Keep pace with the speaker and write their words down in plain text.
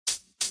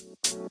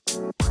All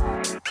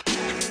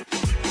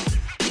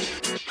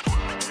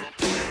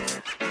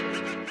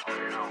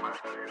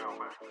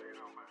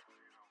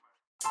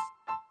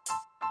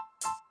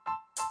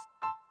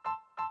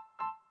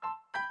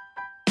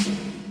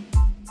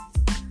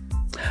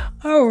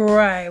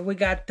right, we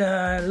got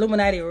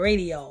Illuminati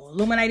Radio,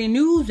 Illuminati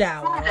News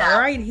Hour,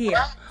 right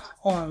here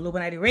on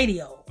Illuminati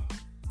Radio.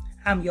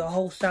 I'm your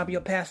host, I'm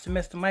your pastor,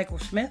 Mr. Michael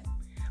Smith.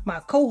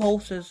 My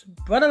co-host is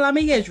Brother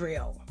Lami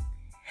Israel.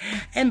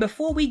 And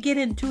before we get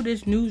into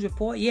this news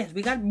report, yes,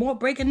 we got more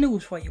breaking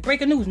news for you.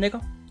 Breaking news,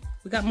 nigga.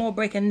 We got more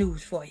breaking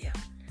news for you.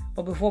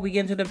 But before we get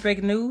into the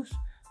breaking news,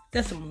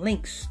 there's some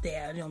links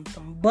there,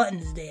 some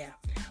buttons there.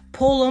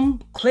 Pull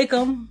them, click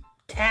them,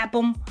 tap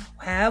them,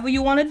 however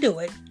you want to do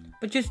it.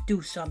 But just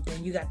do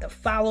something. You got the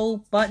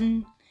follow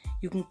button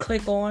you can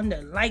click on,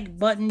 the like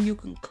button you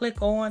can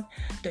click on,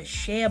 the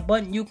share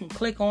button you can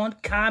click on,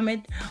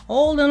 comment,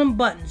 all of them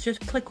buttons.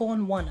 Just click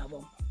on one of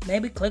them.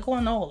 Maybe click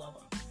on all of them.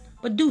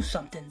 But do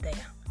something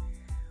there.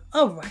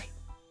 All right.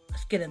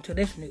 Let's get into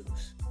this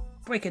news.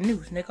 Breaking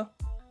news, nigga.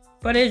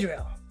 Brother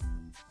Israel.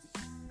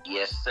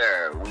 Yes,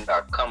 sir. We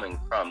are coming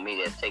from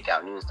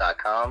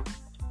MediaTakeoutNews.com.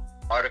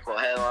 Article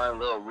headline,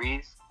 Lil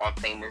Reese on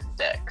famous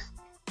Dex.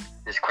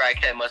 This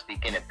crackhead must be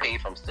getting paid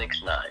from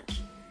 6ix9ine.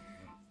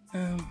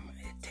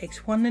 It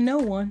takes one to know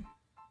one.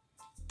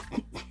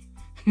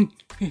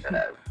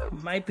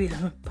 Might be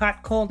the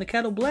pot calling the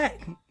kettle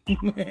black.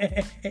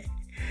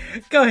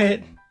 Go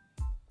ahead.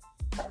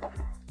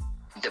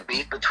 The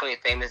beef between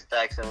famous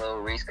Dex and Lil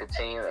Reese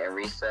continue, and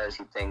Reese says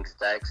he thinks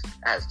Dex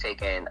has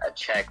taken a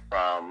check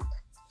from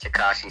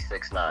Takashi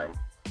 6ix9ine.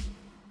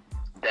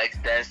 Dex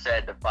then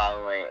said the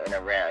following in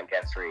a rant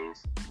against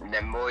Reese.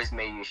 Them boys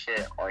made you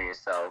shit on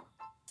yourself.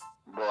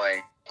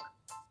 Boy,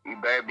 you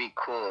better be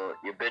cool,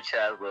 you bitch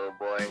ass little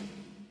boy.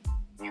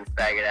 You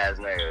faggot ass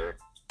nigga.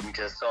 You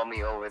just saw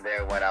me over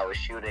there when I was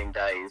shooting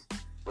dice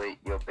with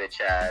your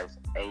bitch ass,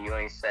 and you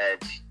ain't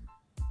said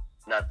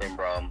nothing,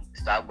 bro.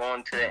 Stop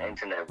going to the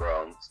internet,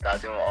 bro.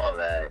 Stop doing all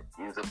that.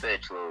 You's a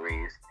bitch, Lil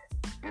Reese.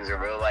 You's a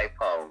real life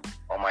hoe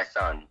on my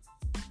son.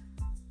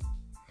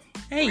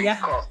 Hey,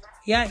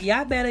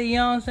 y'all better, you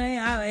know what I'm saying?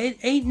 It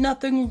ain't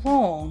nothing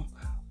wrong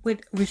with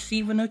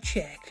receiving a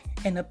check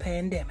in a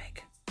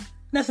pandemic.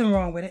 Nothing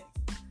wrong with it.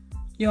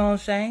 You know what I'm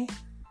saying?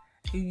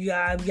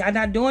 Y'all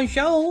not doing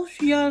shows.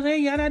 You know what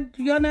I'm saying?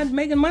 Y'all not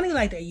making money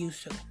like they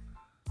used to.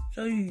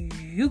 So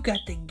you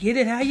got to get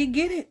it how you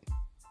get it.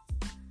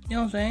 You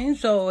know what I'm saying?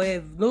 So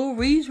if Lil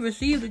Reese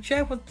received a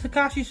check for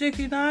Takashi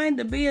 69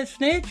 to be a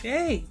snitch,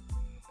 hey,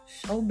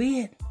 so be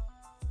it.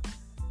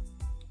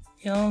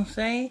 You know what I'm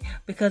saying?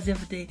 Because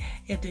if the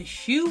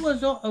shoe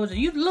was on, was it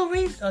you, Lil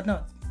Reese, or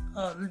no,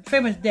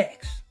 famous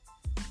Dex?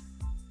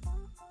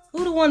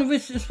 Who the one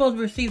is supposed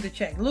to receive the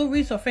check? Lil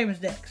Reese or famous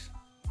Dex?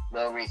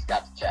 Lil Reese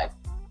got the check.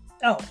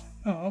 Oh,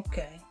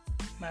 okay.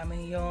 I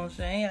mean, you know what I'm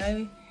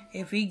saying?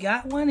 If he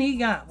got one, he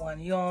got one.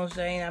 You know what I'm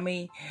saying? I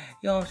mean,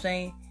 you know what I'm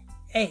saying?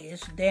 Hey,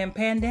 it's a damn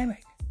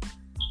pandemic.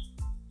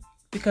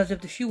 Because if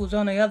the shoe was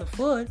on the other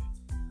foot,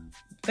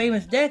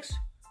 famous Dex,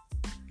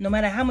 no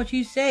matter how much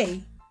he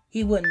say,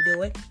 he wouldn't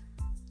do it.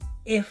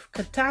 If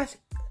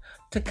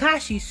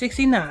Takashi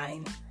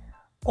 69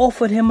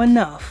 offered him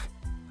enough,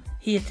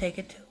 he'd take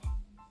it too.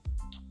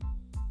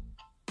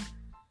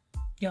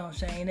 You know what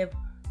I'm saying?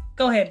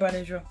 Go ahead, Brother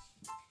Israel.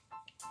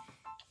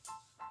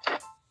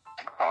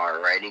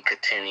 Alrighty,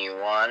 continue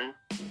on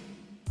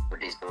with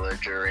these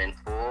belligerent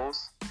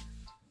fools.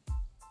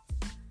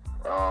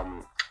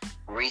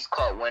 Reese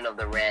caught wind of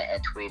the rant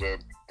and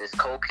tweeted, "This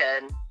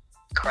cokehead,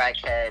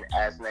 crackhead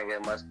ass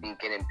nigga must be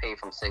getting paid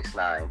from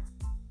 6ix9ine."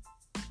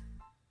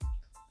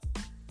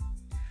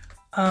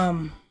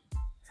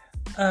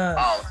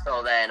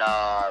 So then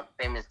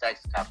famous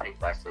Dex got paid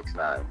by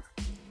 6ix9ine.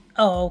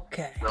 Oh,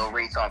 okay. Lil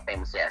Reese on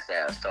famous, yes.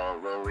 So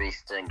Lil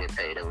Reese didn't get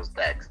paid. It was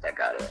Dex that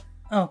got it.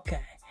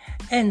 Okay.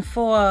 And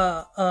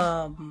for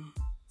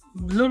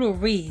Lil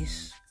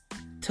Reese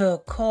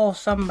to call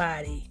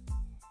somebody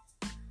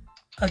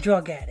a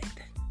drug addict,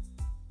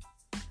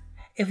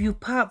 if you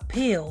pop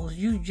pills,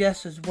 you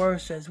just as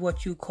worse as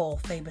what you call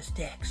famous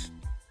Dex.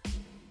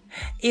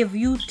 If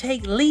you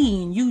take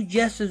lean, you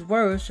just as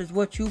worse as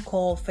what you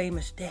call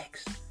famous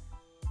Dex.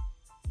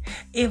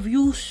 If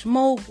you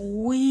smoke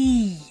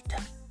weed,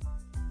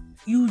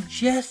 you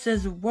just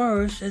as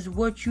worse as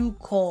what you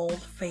call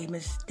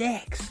famous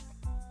Dex.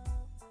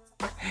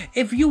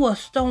 If you a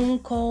stone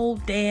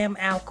cold damn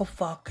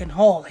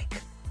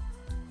alcoholic,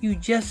 you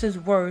just as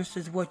worse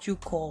as what you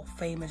call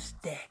famous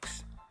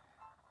Dex.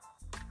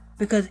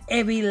 Because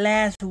every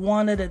last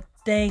one of the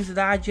things that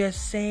I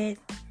just said,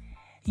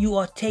 you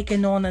are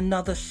taking on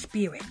another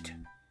spirit,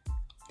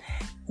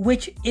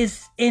 which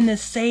is in the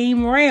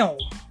same realm,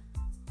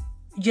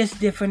 just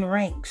different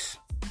ranks.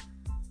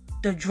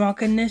 The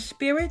drunkenness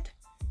spirit,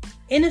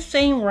 in the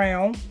same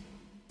realm,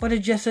 but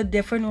it's just a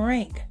different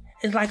rank.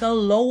 It's like a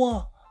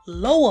low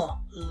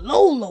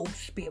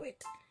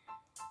spirit.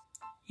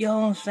 You know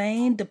what I'm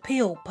saying? The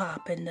pill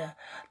popping, the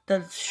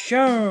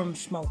sherm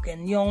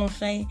smoking, you know what I'm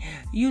saying?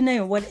 You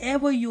name it,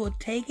 whatever you're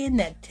taking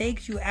that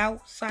takes you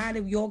outside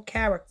of your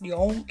character, your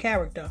own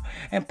character,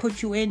 and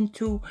puts you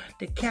into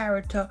the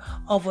character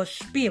of a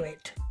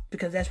spirit,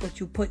 because that's what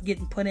you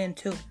getting put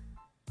into.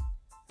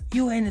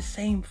 You're in the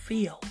same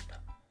field.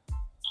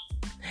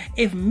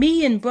 If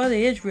me and Brother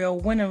Israel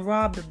went and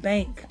robbed a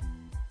bank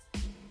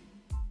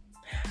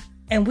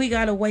and we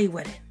got away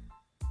with it,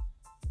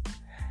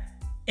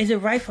 is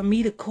it right for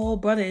me to call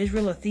Brother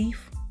Israel a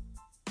thief?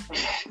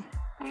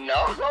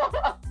 No.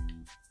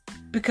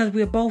 Because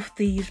we're both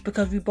thieves,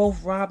 because we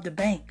both robbed the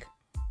bank.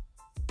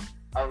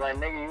 I was like,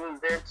 nigga, you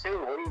was there too.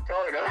 What are you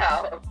talking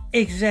about?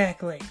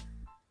 Exactly.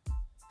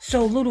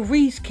 So little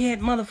Reese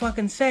can't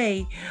motherfucking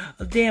say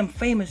a damn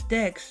famous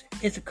Dex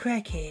is a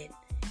crackhead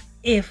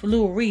if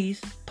little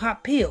Reese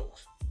pop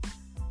pills.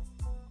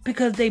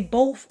 Because they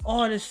both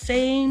are the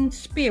same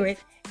spirit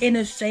in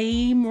the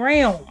same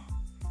realm.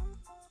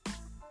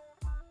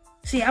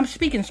 See, I'm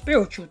speaking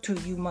spiritual to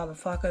you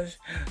motherfuckers,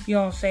 you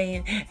know what I'm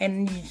saying?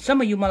 And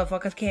some of you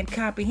motherfuckers can't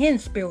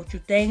comprehend spiritual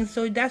things,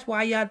 so that's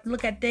why y'all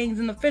look at things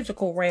in the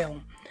physical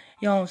realm.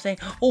 You know what I'm saying?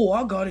 Oh,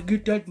 I gotta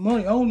get that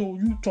money. I don't know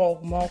what you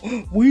talking about.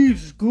 Weed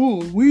is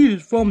good. Weed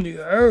is from the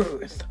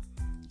earth.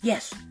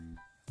 Yes,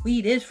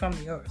 weed is from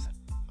the earth.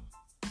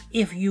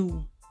 If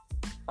you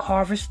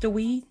harvest the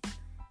weed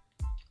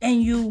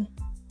and you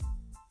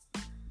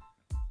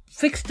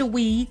fix the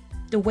weed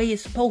the way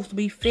it's supposed to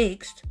be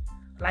fixed,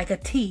 like a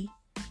tea,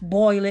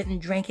 boil it and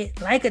drink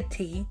it like a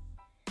tea,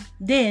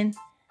 then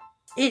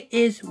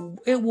it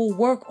will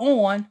work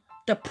on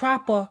the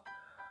proper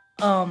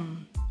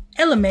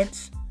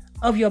elements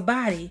of your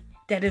body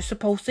that is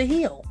supposed to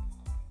heal.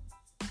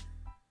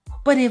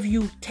 But if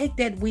you take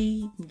that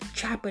weed and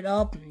chop it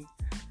up and you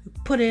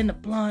put it in a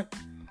blunt,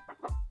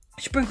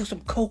 sprinkle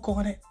some coke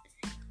on it,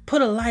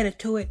 put a lighter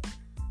to it,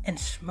 and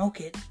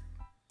smoke it,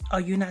 are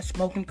you not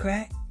smoking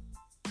crack?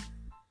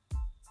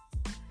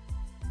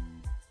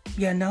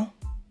 You know?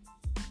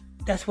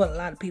 That's what a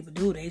lot of people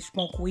do. They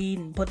smoke weed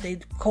and put their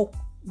coke,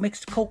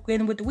 mix coke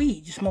in with the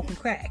weed. You're smoking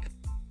crack.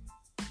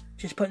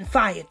 Just putting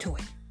fire to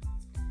it.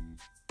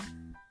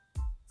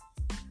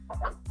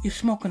 You're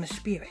smoking a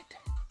spirit.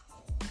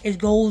 It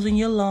goes in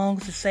your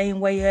lungs the same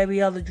way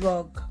every other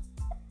drug.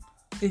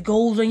 It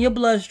goes in your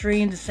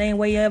bloodstream the same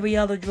way every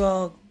other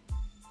drug.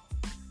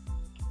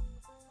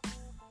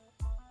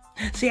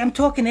 See, I'm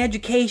talking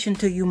education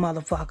to you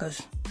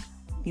motherfuckers.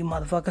 You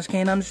motherfuckers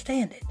can't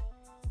understand it.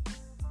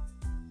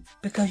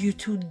 Because you're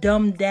too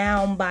dumbed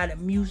down by the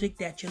music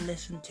that you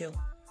listen to.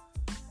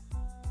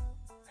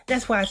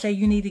 That's why I say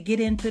you need to get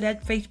into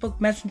that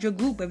Facebook Messenger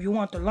group if you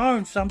want to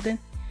learn something.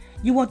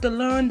 You want to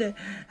learn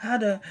how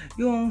to,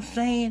 you know what I'm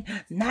saying,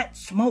 not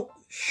smoke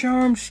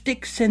sherm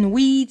sticks and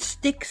weed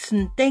sticks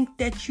and think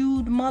that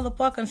you the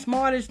motherfucking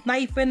smartest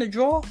knife in the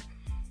drawer?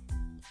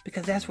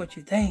 Because that's what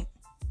you think.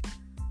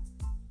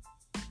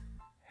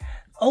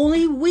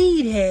 Only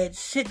weed heads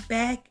sit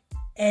back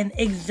and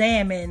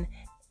examine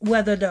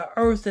whether the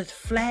earth is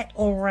flat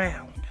or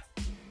round.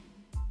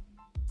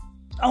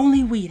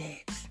 Only weed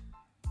heads.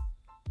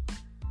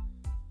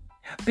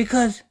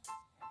 Because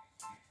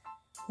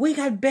we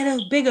got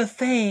bigger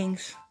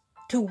things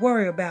to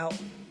worry about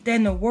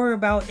than to worry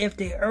about if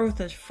the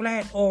earth is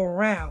flat or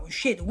round.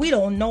 Shit, we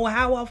don't know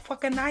our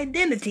fucking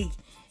identity.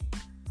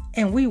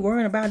 And we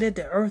worrying about if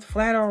the earth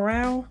flat or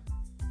round.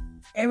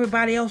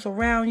 Everybody else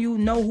around you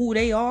know who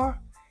they are.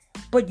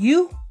 But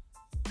you.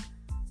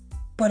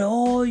 But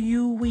all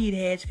you weed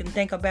heads can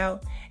think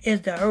about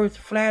is the earth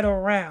flat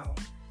or round.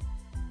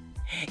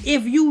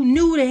 If you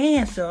knew the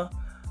answer,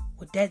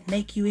 would that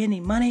make you any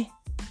money?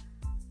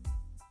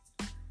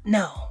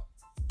 No.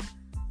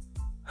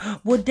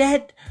 Would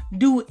that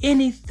do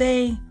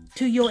anything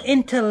to your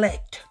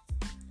intellect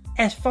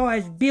as far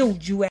as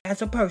build you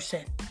as a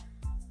person?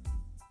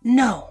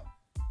 No.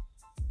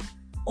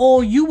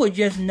 All you would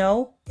just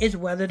know is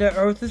whether the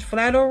earth is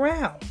flat or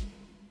round.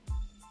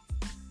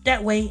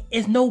 That way,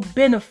 it's no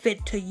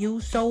benefit to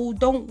you, so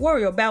don't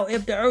worry about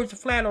if the earth is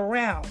flat or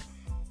round.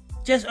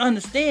 Just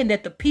understand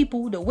that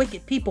the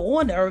wicked people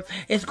on the earth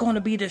is going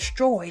to be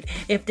destroyed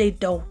if they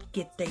don't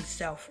get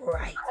themselves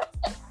right.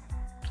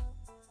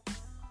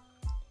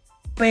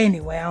 But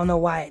anyway, I don't know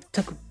why it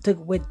took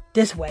it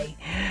this way.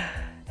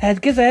 I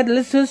guess I had to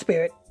listen to the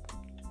spirit.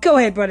 Go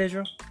ahead, Brother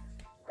Israel.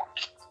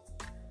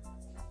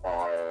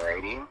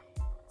 Alrighty.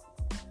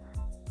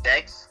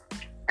 Dex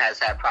has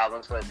had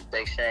problems with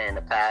addiction in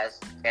the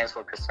past. Fans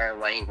were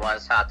concerned when he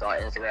once hopped on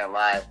Instagram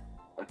Live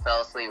and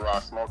fell asleep while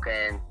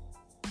smoking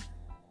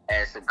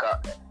as the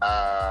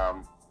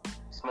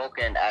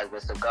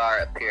cigar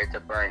appeared to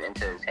burn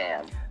into his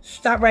hand.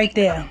 Stop right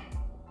there.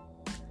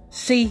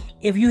 See,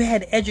 if you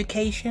had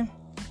education,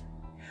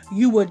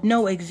 you would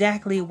know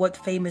exactly what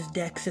famous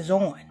Dex is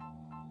on.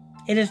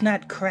 It is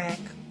not crack,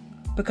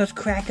 because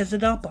crack is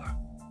an upper.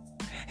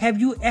 Have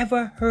you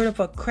ever heard of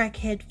a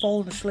crackhead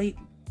falling asleep?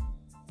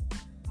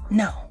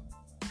 No.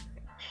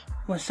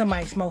 When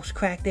somebody smokes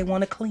crack, they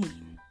want to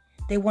clean.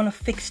 They want to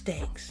fix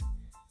things.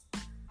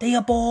 They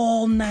up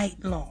all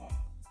night long.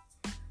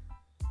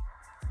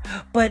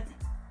 But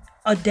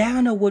a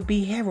downer would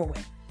be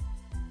heroin.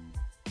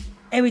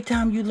 Every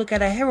time you look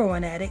at a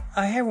heroin addict,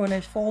 a heroin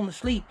is falling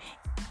asleep.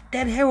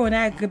 That heroin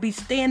addict could be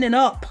standing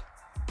up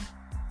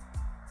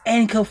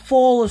and could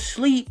fall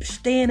asleep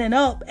standing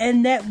up,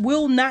 and that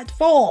will not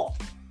fall.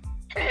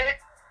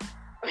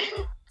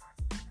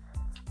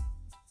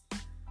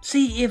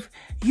 See, if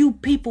you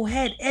people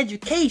had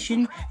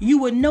education, you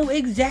would know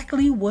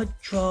exactly what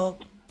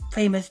drug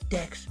Famous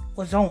Dex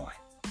was on.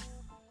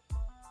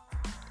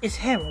 It's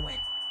heroin.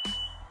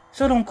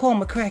 So don't call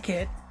him a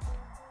crackhead.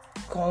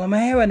 Call him a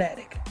heroin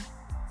addict.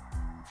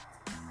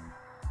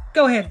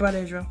 Go ahead, Brother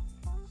Israel.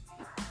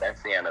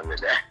 That's the end of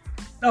it.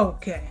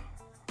 Okay.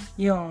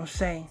 You know what I'm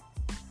saying?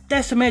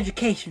 That's some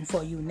education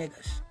for you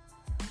niggas.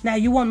 Now,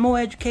 you want more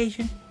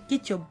education?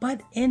 Get your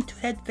butt into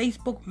that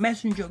Facebook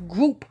Messenger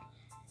group.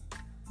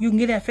 You can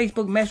get that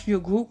Facebook Messenger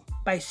group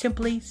by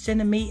simply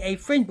sending me a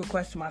friend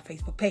request to my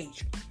Facebook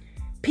page.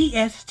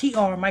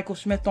 PSTR Michael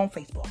Smith on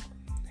Facebook.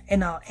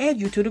 And I'll add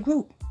you to the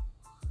group.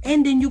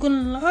 And then you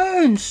can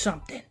learn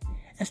something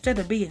instead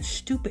of being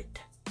stupid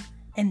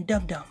and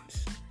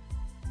dum-dums.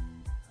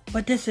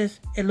 But this is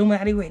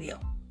Illuminati Radio.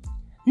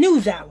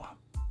 News Hour.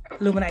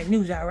 Illuminati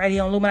News Hour right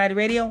here on Illuminati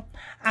Radio.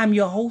 I'm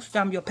your host.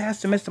 I'm your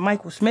pastor, Mr.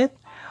 Michael Smith.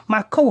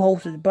 My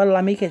co-host is Brother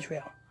Lamik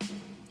Israel.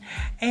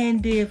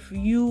 And if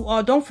you,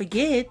 don't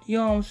forget, you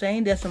know what I'm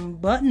saying, there's some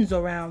buttons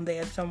around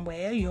there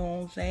somewhere, you know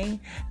what I'm saying,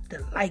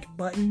 the like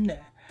button,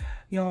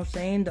 you know what I'm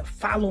saying, the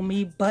follow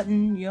me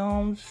button, you know what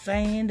I'm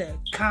saying, the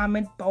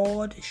comment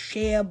board, the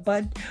share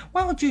button.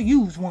 Why don't you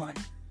use one?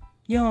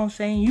 You know what I'm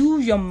saying,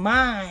 use your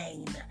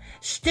mind.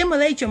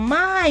 Stimulate your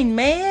mind,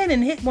 man,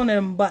 and hit one of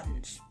them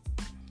buttons.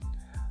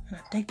 And I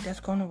think that's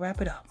going to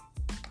wrap it up.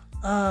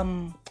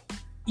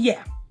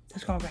 Yeah,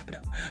 that's going to wrap it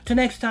up. Till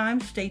next time,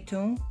 stay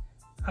tuned.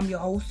 I'm your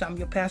host. I'm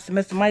your pastor,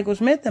 Mr. Michael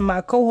Smith, and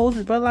my co-host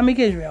is Brother Lamik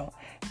Israel.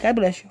 God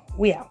bless you.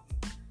 We out.